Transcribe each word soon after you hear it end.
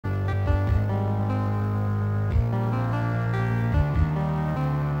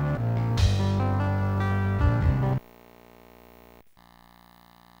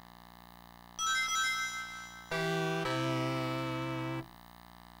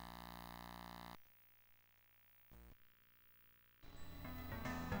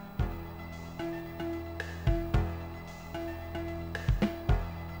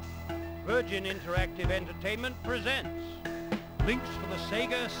Virgin Interactive Entertainment presents Links for the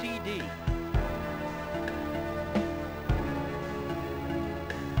SEGA CD.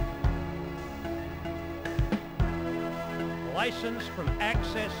 Licensed from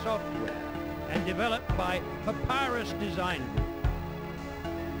Access Software and developed by Papyrus Design Group.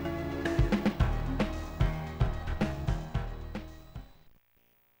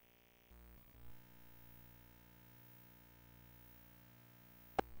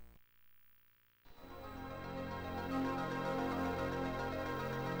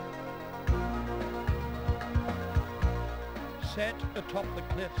 Set atop the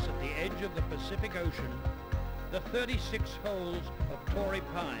cliffs at the edge of the Pacific Ocean, the 36 holes of Torrey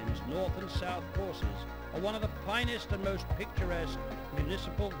Pines North and South courses are one of the finest and most picturesque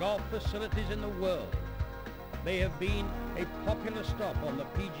municipal golf facilities in the world. They have been a popular stop on the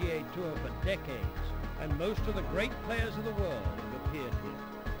PGA Tour for decades, and most of the great players of the world have appeared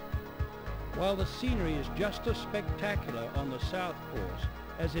here. While the scenery is just as spectacular on the South course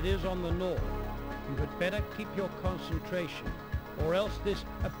as it is on the North, you had better keep your concentration, or else this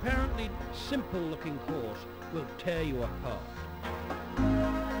apparently simple-looking course will tear you apart.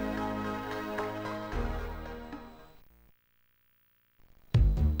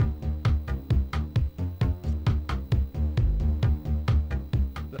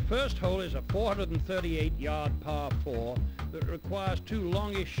 The first hole is a 438-yard par 4 that requires two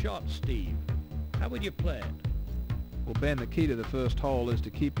longish shots, Steve. How would you play it? Well, Ben, the key to the first hole is to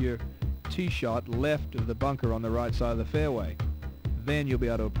keep your tee shot left of the bunker on the right side of the fairway. Then you'll be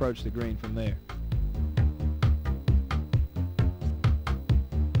able to approach the green from there.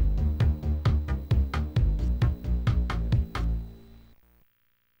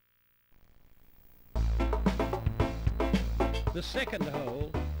 The second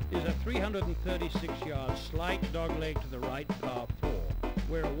hole is a 336-yard slight dogleg to the right par 4,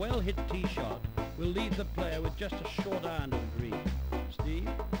 where a well-hit tee shot will leave the player with just a short iron of the green. Steve?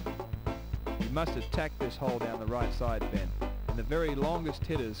 You must attack this hole down the right side, Ben, and the very longest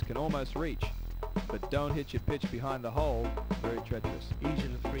hitters can almost reach, but don't hit your pitch behind the hole. Very treacherous. Easy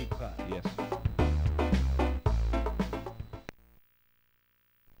to three putt. Yes.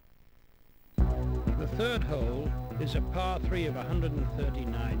 The third hole is a par 3 of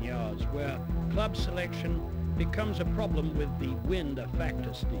 139 yards, where club selection becomes a problem with the wind a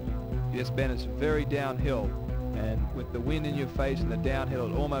factor, Steve. Yes, Ben, it's very downhill, and with the wind in your face and the downhill,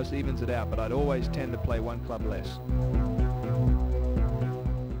 it almost evens it out, but I'd always tend to play one club less.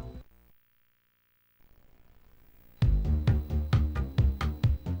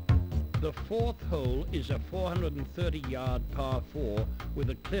 The fourth hole is a 430-yard par 4 with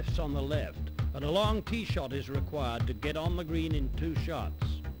the cliffs on the left, and a long tee shot is required to get on the green in two shots.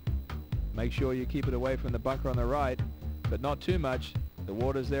 Make sure you keep it away from the bunker on the right, but not too much. The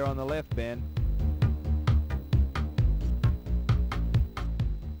water's there on the left, Ben.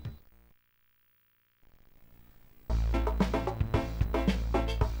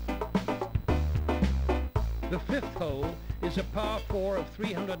 The fifth hole is a par 4 of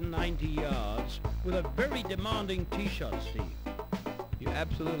 390 yards with a very demanding tee shot, Steve. You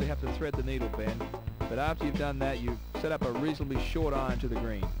absolutely have to thread the needle, Ben, but after you've done that, you set up a reasonably short iron to the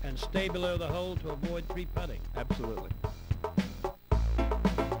green. And stay below the hole to avoid three putting. Absolutely.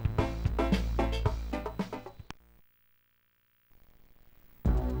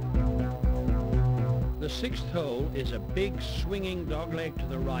 The sixth hole is a big swinging dogleg to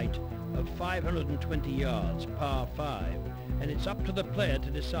the right of 520 yards, par 5, and it's up to the player to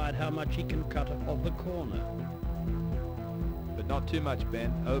decide how much he can cut of the corner. But not too much,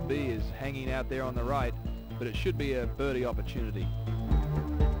 Ben. OB is hanging out there on the right, but it should be a birdie opportunity.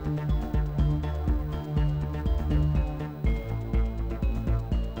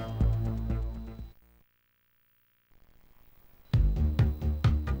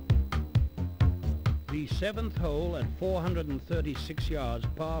 The seventh hole at 436 yards,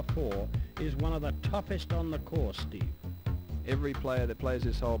 par 4, is one of the toughest on the course, Steve. Every player that plays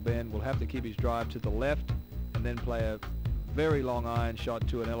this hole, Ben, will have to keep his drive to the left and then play a very long iron shot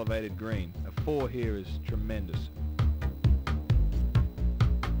to an elevated green. A 4 here is tremendous.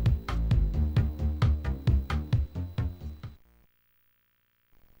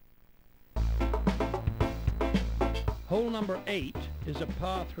 Hole number 8 is a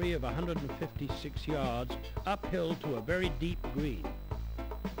par 3 of 156 yards, uphill to a very deep green.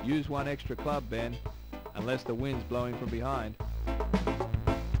 Use one extra club, Ben, unless the wind's blowing from behind.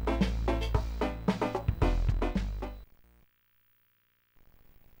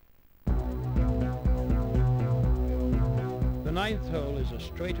 The ninth hole is a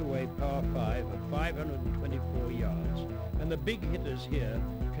straightaway par 5 of 524 yards, and the big hitters here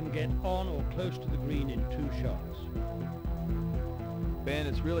can get on or close to the green in 2 shots. Ben,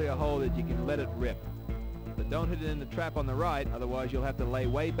 it's really a hole that you can let it rip. But don't hit it in the trap on the right, otherwise you'll have to lay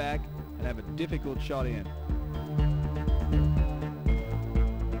way back and have a difficult shot in.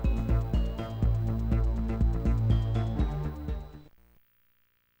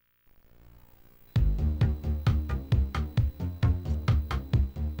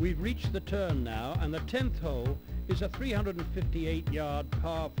 We've reached the turn now, and the 10th hole is a 358-yard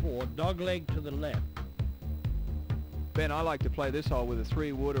par 4 dogleg to the left. Ben, I like to play this hole with a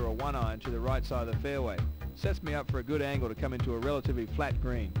 3-wood or a 1-iron to the right side of the fairway. Sets me up for a good angle to come into a relatively flat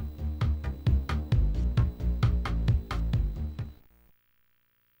green.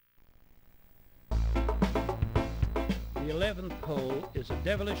 The 11th hole is a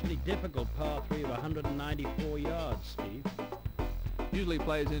devilishly difficult par 3 of 194 yards, Steve. Usually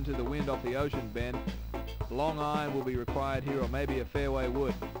plays into the wind off the ocean, Ben. A long iron will be required here, or maybe a fairway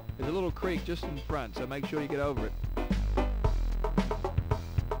wood. There's a little creek just in front, so make sure you get over it.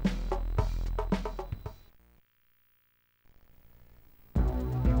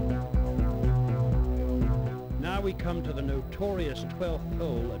 Now we come to the notorious 12th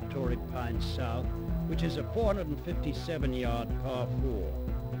hole at Torrey Pines South, which is a 457-yard par 4.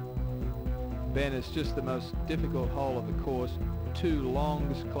 Ben, it's just the most difficult hole of the course. 2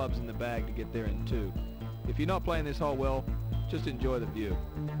 longest clubs in the bag to get there in 2. If you're not playing this hole well, just enjoy the view.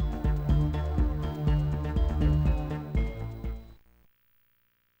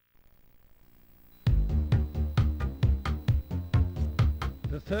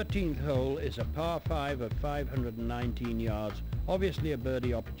 The 13th hole is a par 5 of 519 yards, obviously a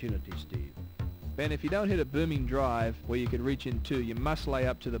birdie opportunity, Steve. Ben, if you don't hit a booming drive where you can reach in 2, you must lay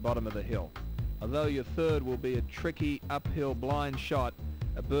up to the bottom of the hill. Although your 3rd will be a tricky uphill blind shot,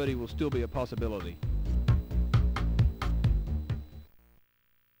 a birdie will still be a possibility.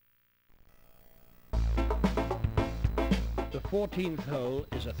 The 14th hole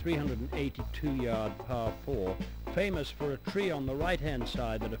is a 382-yard par 4, famous for a tree on the right-hand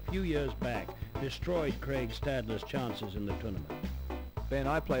side that a few years back destroyed Craig Stadler's chances in the tournament. Ben,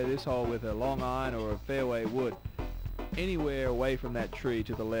 I play this hole with a long iron or a fairway wood. Anywhere away from that tree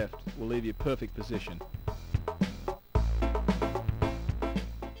to the left will leave you perfect position.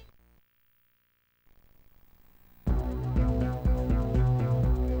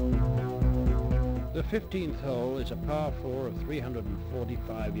 The 15th hole is a par 4 of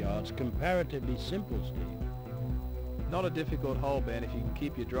 345 yards, comparatively simple, Steve. Not a difficult hole, Ben, if you can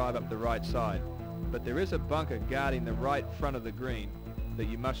keep your drive up the right side. But there is a bunker guarding the right front of the green that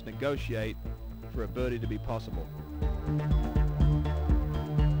you must negotiate for a birdie to be possible.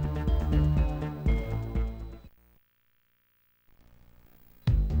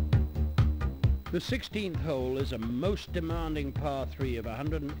 The 16th hole is a most demanding par 3 of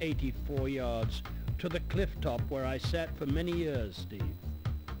 184 yards to the cliff top where I sat for many years, Steve.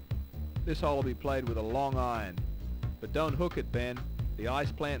 This hole will be played with a long iron. But don't hook it, Ben. The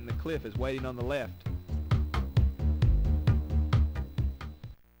ice plant in the cliff is waiting on the left.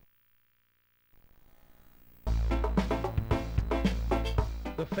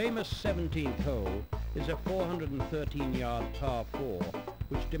 The famous 17th hole is a 413-yard par 4,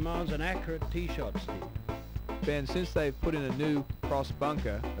 which demands an accurate tee shot, Steve. Ben, since they've put in a new cross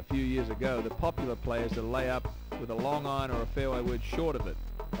bunker a few years ago, the popular play is to lay up with a long iron or a fairway wood short of it.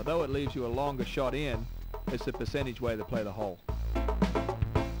 Although it leaves you a longer shot in, it's the percentage way to play the hole.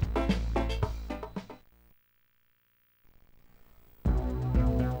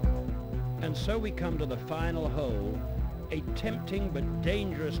 And so we come to the final hole, a tempting but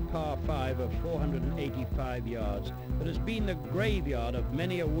dangerous par 5 of 485 yards that has been the graveyard of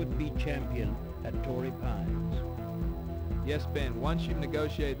many a would-be champion at Torrey Pines. Yes, Ben, once you've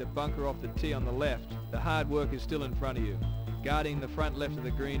negotiated the bunker off the tee on the left, the hard work is still in front of you. Guarding the front left of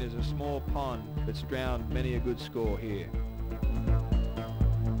the green is a small pond that's drowned many a good score here.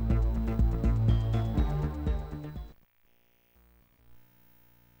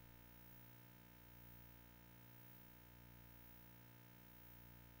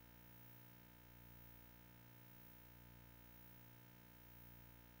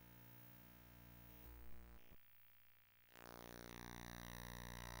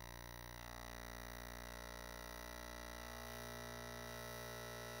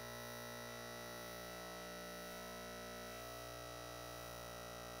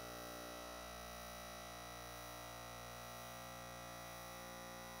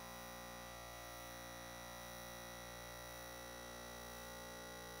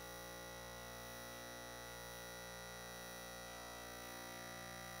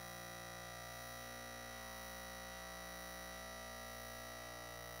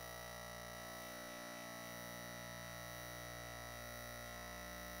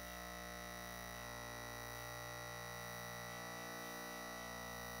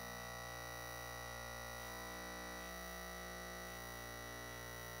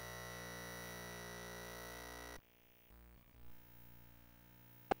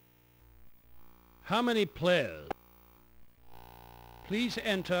 How many players? Please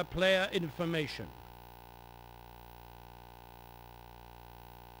enter player information.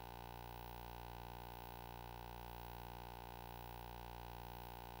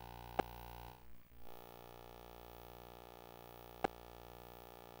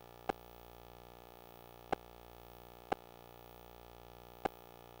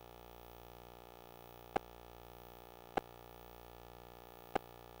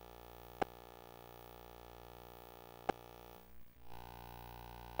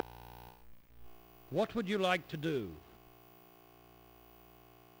 What would you like to do?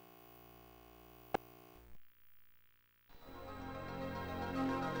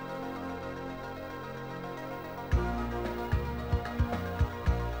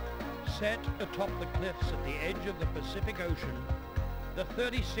 Set atop the cliffs at the edge of the Pacific Ocean, the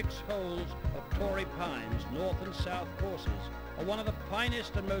 36 holes of Torrey Pines North and South courses are one of the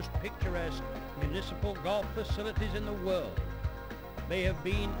finest and most picturesque municipal golf facilities in the world. They have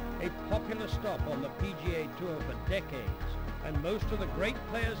been a popular stop on the PGA Tour for decades, and most of the great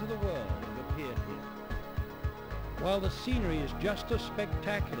players of the world have appeared here. While the scenery is just as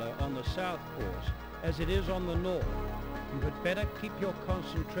spectacular on the south course as it is on the north, you had better keep your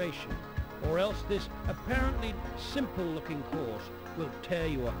concentration, or else this apparently simple-looking course will tear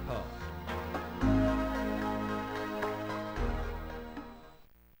you apart.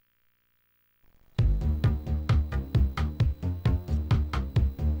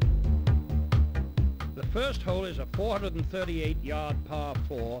 The first hole is a 438-yard par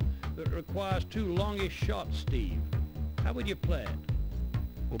 4 that requires 2 longish shots, Steve. How would you play it?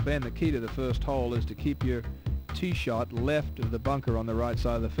 Well, Ben, the key to the first hole is to keep your tee shot left of the bunker on the right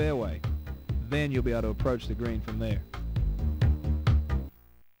side of the fairway. Then you'll be able to approach the green from there.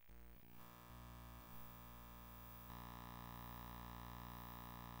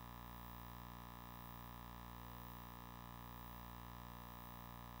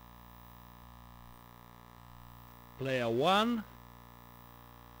 Player 1.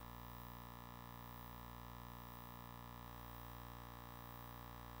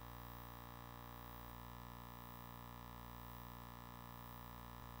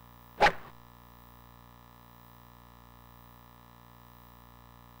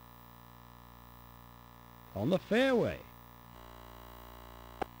 On the fairway.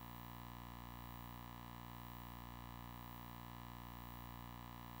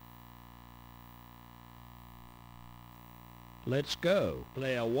 Let's go.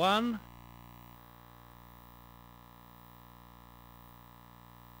 Player 1.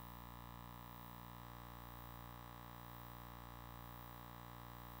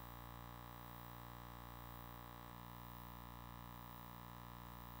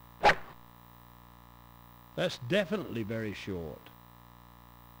 That's definitely very short.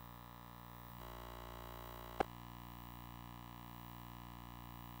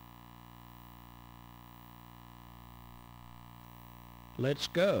 Let's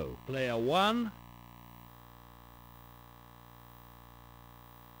go. Player 1.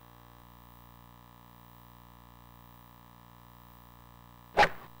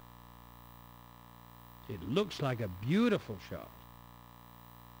 It looks like a beautiful shot.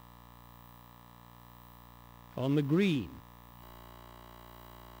 On the green.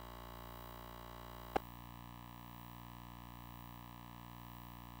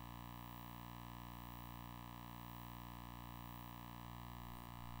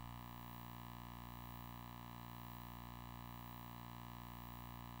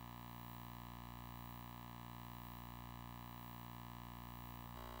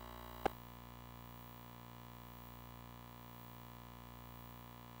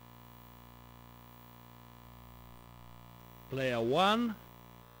 Player 1.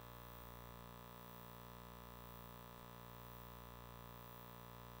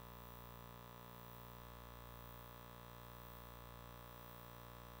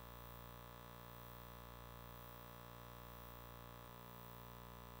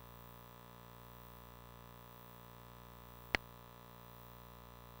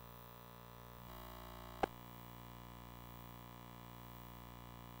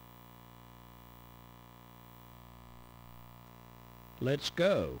 Let's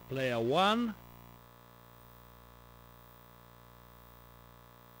go. Player 1.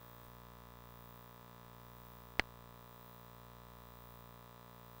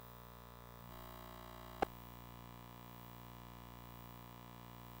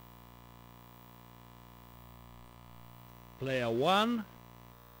 Player 1.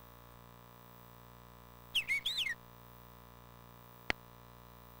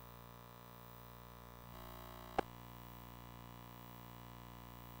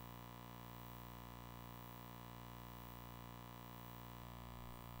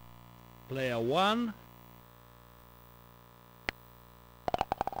 Player 1.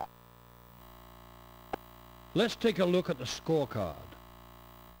 Let's take a look at the scorecard.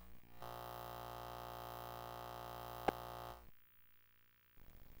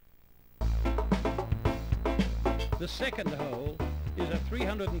 The second hole is a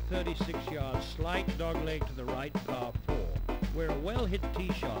 336-yard slight dogleg to the right par 4, where a well-hit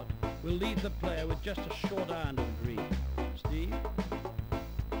tee shot will leave the player with just a short iron to the green. Steve?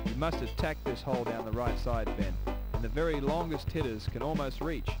 You must attack this hole down the right side, Ben, and the very longest hitters can almost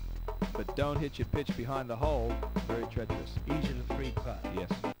reach. But don't hit your pitch behind the hole, very treacherous. Easy to 3-putt.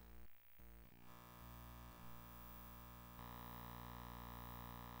 Yes.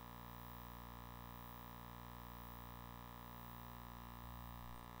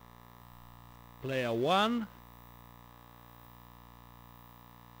 Player 1.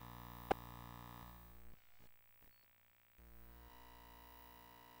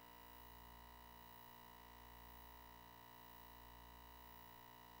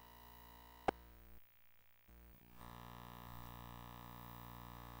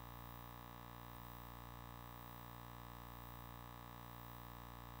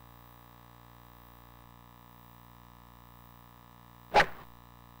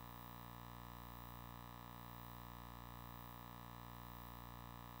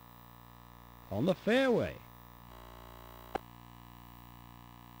 On the fairway.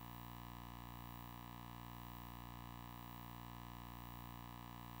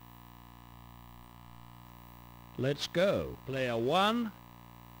 Let's go. Player 1.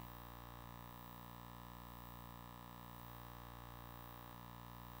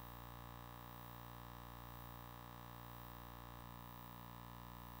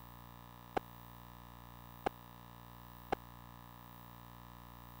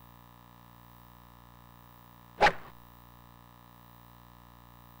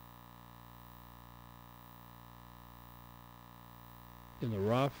 In the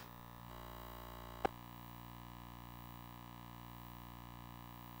rough.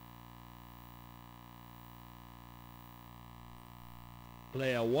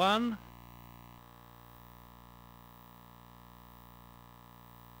 Player 1.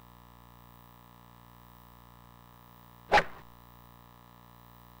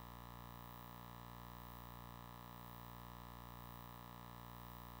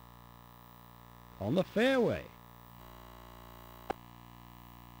 On the fairway.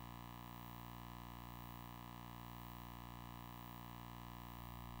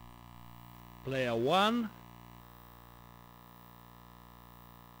 Player 1.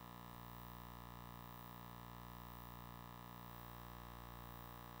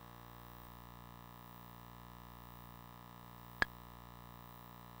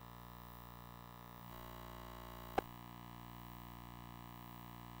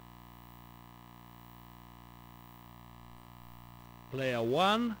 Player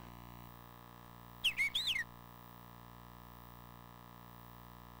 1.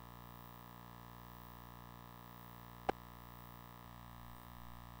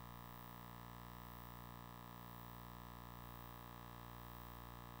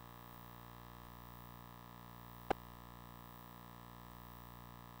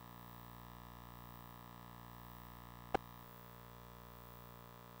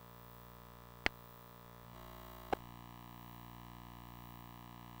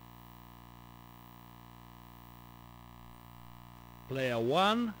 Player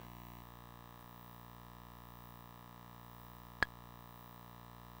 1.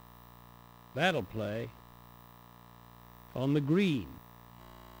 That'll play. On the green.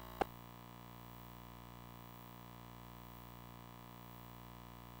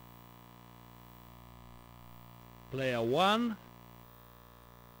 Player 1.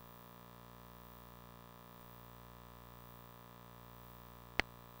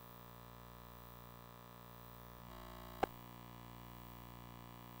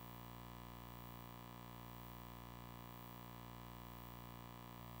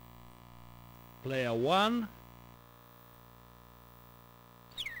 Player 1.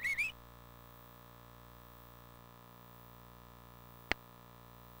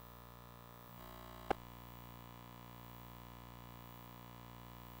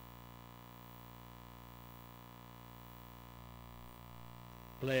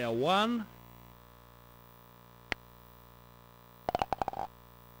 Player 1.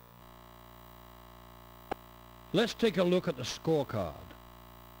 Let's take a look at the scorecard.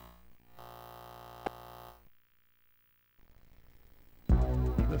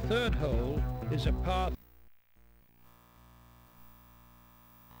 The third hole is a par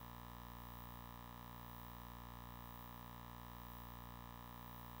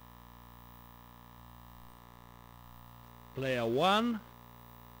Player 1.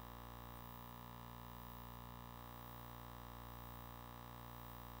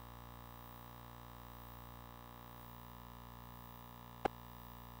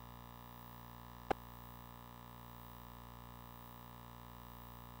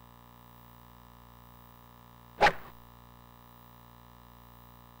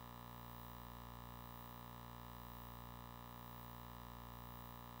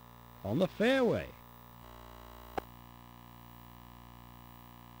 On the fairway.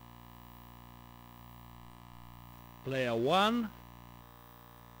 Player 1.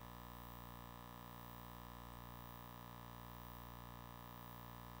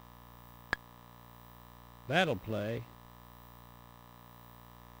 That'll play.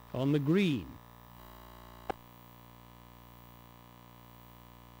 On the green.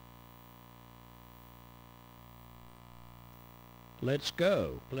 Let's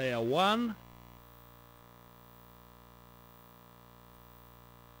go. Player 1.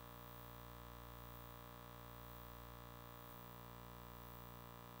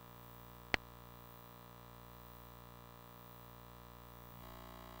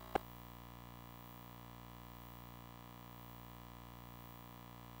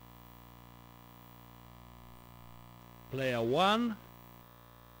 Player 1.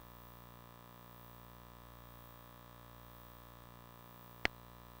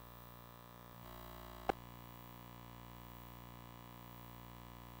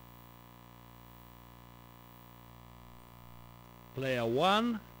 Player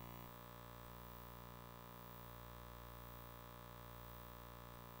 1.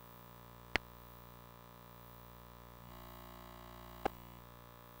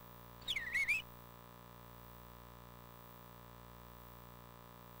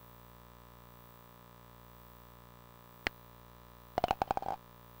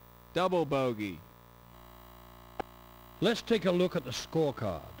 Double bogey. Let's take a look at the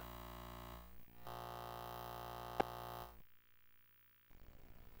scorecard.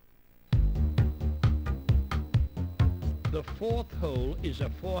 The fourth hole is a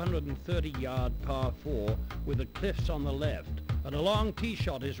 430-yard par 4 with the cliffs on the left, and a long tee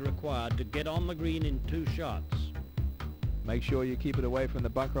shot is required to get on the green in 2 shots. Make sure you keep it away from the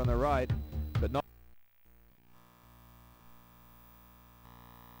bunker on the right, but not...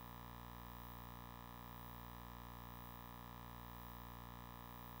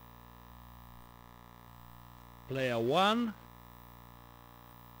 Player 1.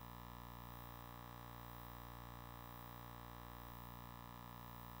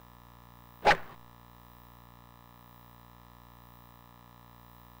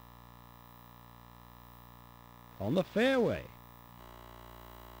 On the fairway.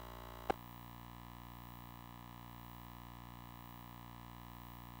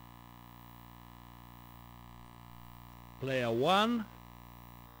 Player 1.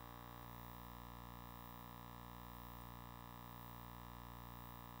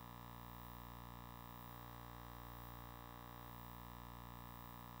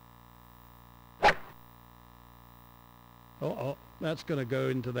 Uh-oh, that's going to go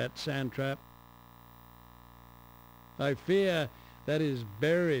into that sand trap. I fear that is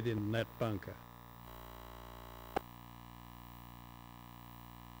buried in that bunker.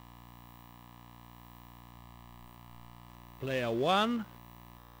 Player 1.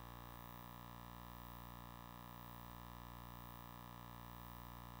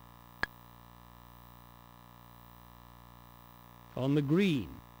 On the green.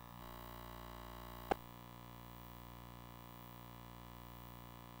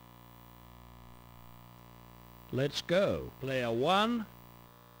 Let's go. Player 1.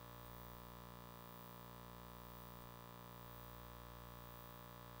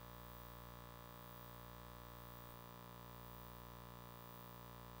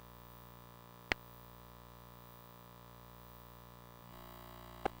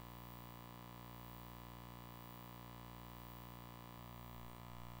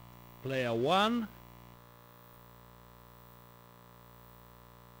 Player 1.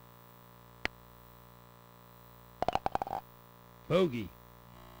 Bogey.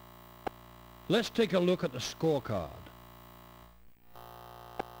 Let's take a look at the scorecard.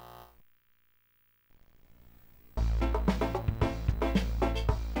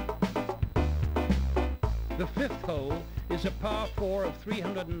 The fifth hole is a par 4 of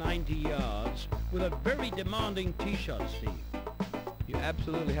 390 yards with a very demanding tee shot, Steve. You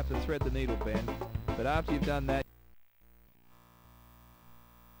absolutely have to thread the needle, Ben, but after you've done that...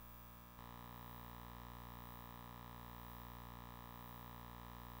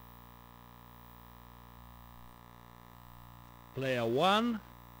 Player 1.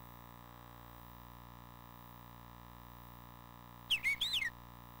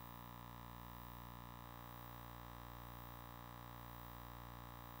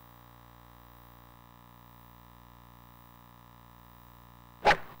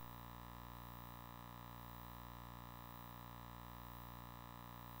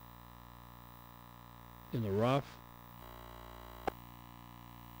 in the rough.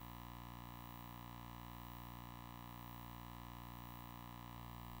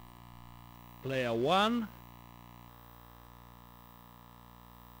 Player 1.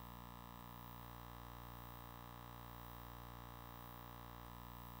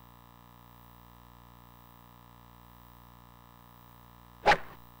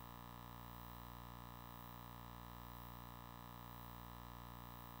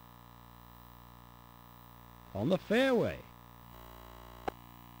 On the fairway.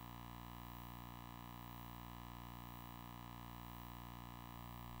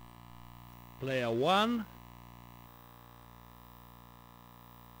 Player 1.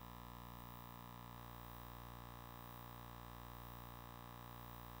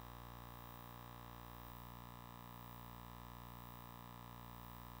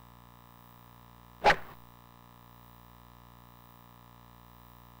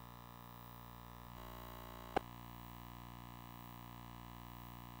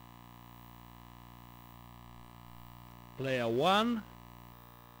 Player 1.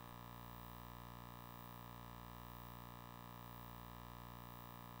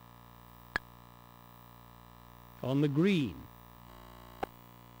 On the green.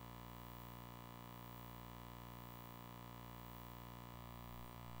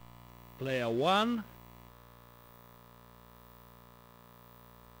 Player 1.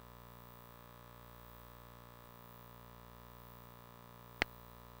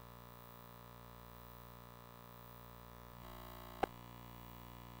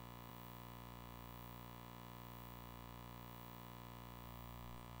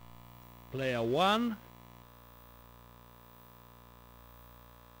 Player 1.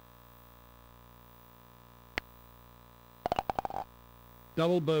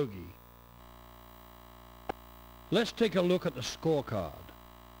 Double bogey. Let's take a look at the scorecard.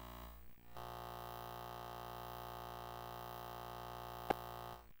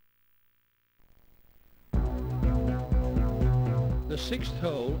 The sixth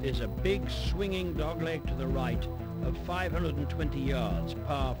hole is a big swinging dogleg to the right of 520 yards,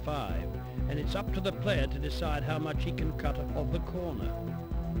 par 5, and it's up to the player to decide how much he can cut of the corner.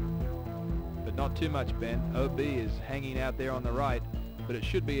 But not too much, Ben. OB is hanging out there on the right, but it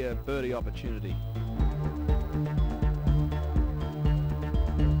should be a birdie opportunity.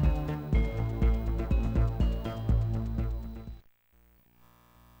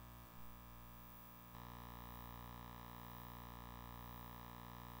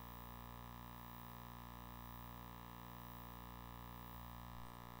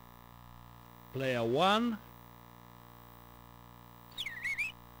 Player 1.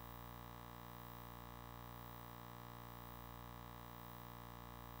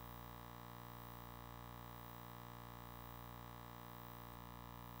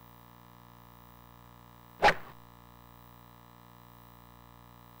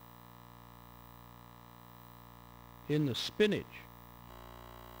 In the spinach.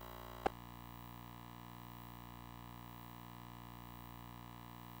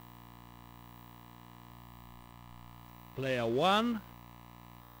 Player 1.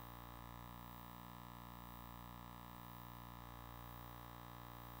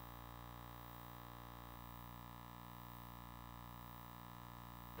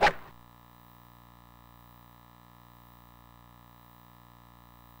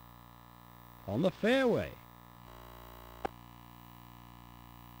 On the fairway.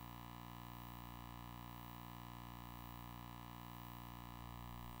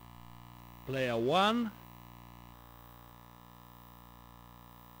 Player 1.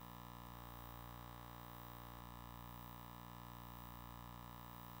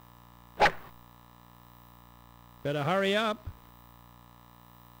 Better hurry up.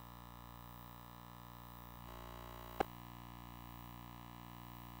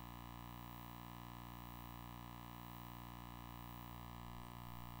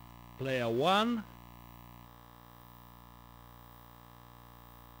 Player 1.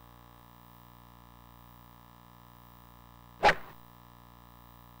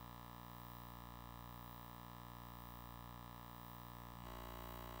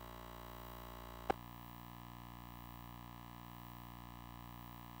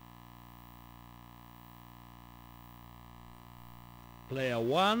 Player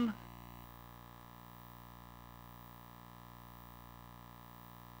 1.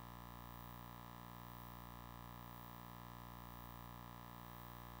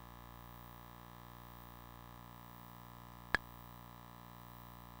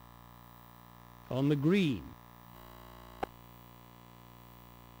 On the green.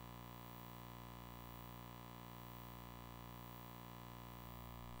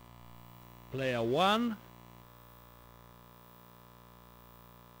 Player 1.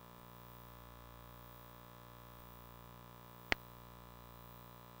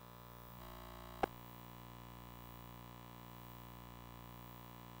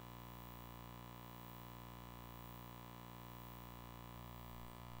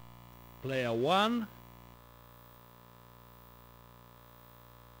 Player 1.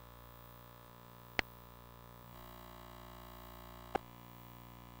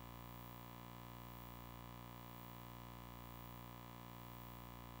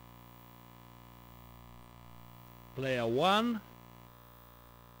 Player 1.